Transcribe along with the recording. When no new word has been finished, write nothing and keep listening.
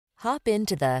Hop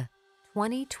into the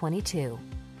 2022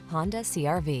 Honda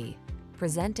CR-V.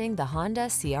 Presenting the Honda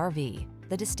CR-V,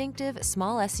 the distinctive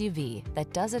small SUV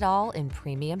that does it all in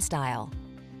premium style.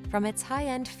 From its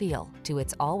high-end feel to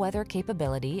its all-weather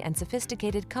capability and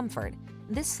sophisticated comfort,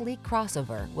 this sleek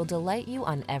crossover will delight you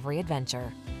on every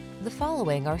adventure. The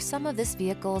following are some of this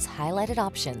vehicle's highlighted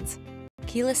options: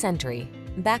 keyless entry,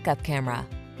 backup camera,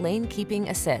 lane keeping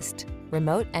assist,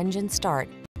 remote engine start,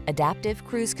 adaptive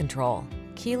cruise control,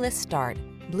 keyless start,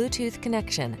 Bluetooth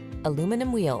connection,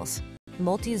 aluminum wheels,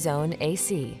 multi-zone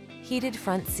AC, heated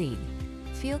front seat.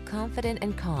 Feel confident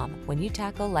and calm when you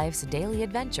tackle life's daily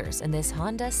adventures in this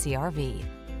Honda CR-V.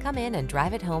 Come in and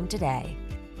drive it home today.